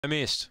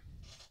Missed.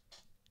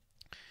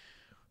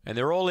 And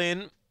they're all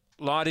in.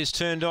 Light is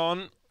turned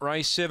on.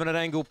 Race 7 at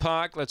Angle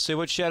Park. Let's see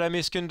what Shadow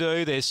Mist can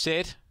do. They're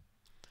set.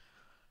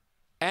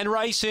 And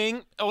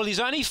racing. Well, he's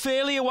only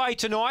fairly away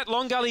tonight.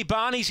 Long Gully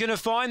Barney's going to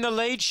find the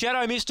lead.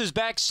 Shadow Mist is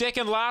back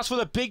second last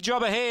with a big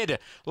job ahead.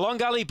 Long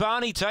Gully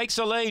Barney takes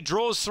the lead,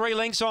 draws 3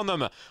 lengths on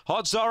them.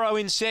 Hot Zorro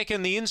in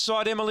second. The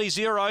inside Emily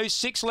Zero.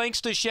 6 lengths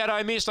to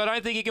Shadow Mist. I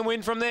don't think he can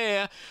win from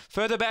there.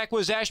 Further back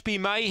was Ashby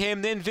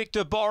Mayhem, then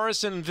Victor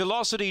Boris and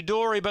Velocity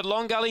Dory, but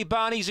Long Gully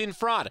Barney's in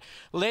front.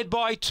 Led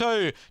by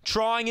 2.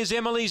 Trying is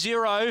Emily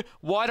Zero.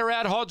 Wider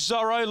out Hot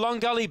Zorro. Long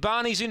Gully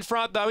Barney's in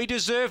front though. He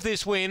deserved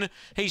this win.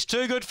 He's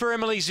too good for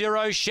Emily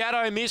Zero.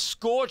 Shadow Mist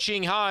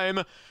scorching home.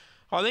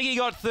 I think he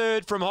got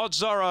third from Hot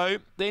Zorro.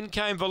 Then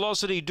came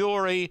Velocity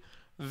Dory,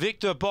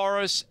 Victor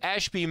Boris,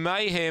 Ashby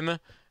Mayhem,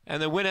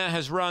 and the winner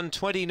has run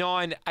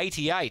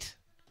 29.88.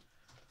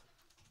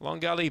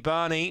 Long Gully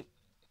Barney.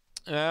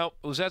 Well,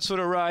 it was that sort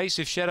of race.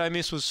 If Shadow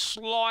Mist was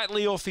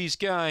slightly off his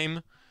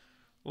game,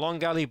 Long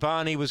Gully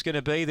Barney was going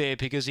to be there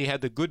because he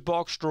had the good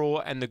box draw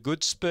and the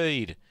good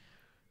speed.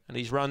 And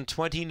he's run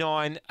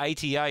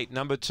 29.88,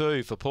 number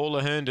 2 for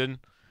Paula Herndon.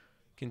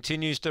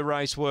 Continues to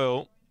race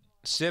well.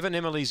 7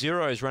 Emily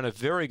Zero's run a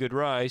very good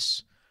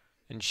race.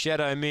 And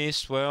Shadow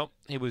Mist, well,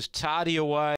 he was tardy away.